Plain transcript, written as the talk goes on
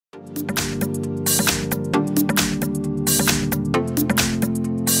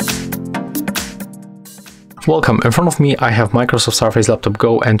Welcome. In front of me I have Microsoft Surface Laptop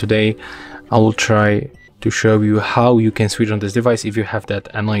Go, and today I will try to show you how you can switch on this device if you have that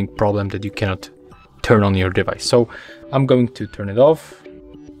annoying problem that you cannot turn on your device. So I'm going to turn it off.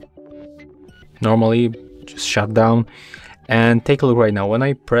 Normally just shut down, and take a look right now. When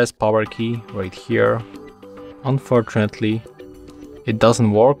I press power key right here, unfortunately it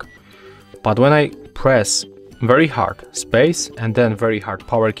doesn't work, but when I press very hard space and then very hard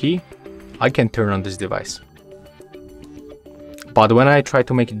power key, I can turn on this device. But when I try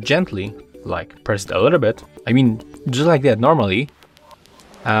to make it gently, like press it a little bit, I mean just like that normally,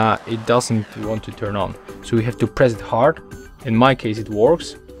 it doesn't want to turn on. So we have to press it hard. In my case it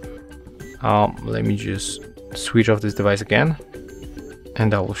works. Let me just switch off this device again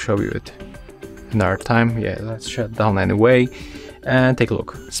and I will show you it another time. Yeah, let's shut down anyway and take a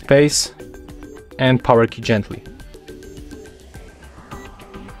look. Space and power key gently.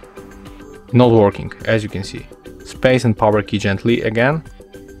 Not working, as you can see. Space and power key gently again.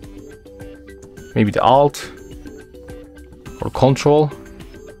 Maybe the Alt or Control.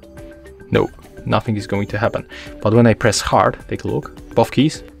 No, nothing is going to happen. But when I press hard, take a look, both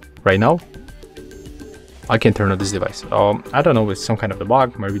keys right now, I can turn on this device. I don't know, it's some kind of a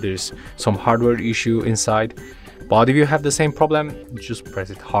bug, maybe there's some hardware issue inside, but if you have the same problem, just press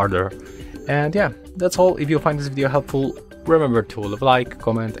it harder. And yeah, that's all. If you find this video helpful, remember to leave a like,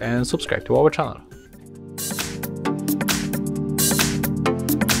 comment and subscribe to our channel.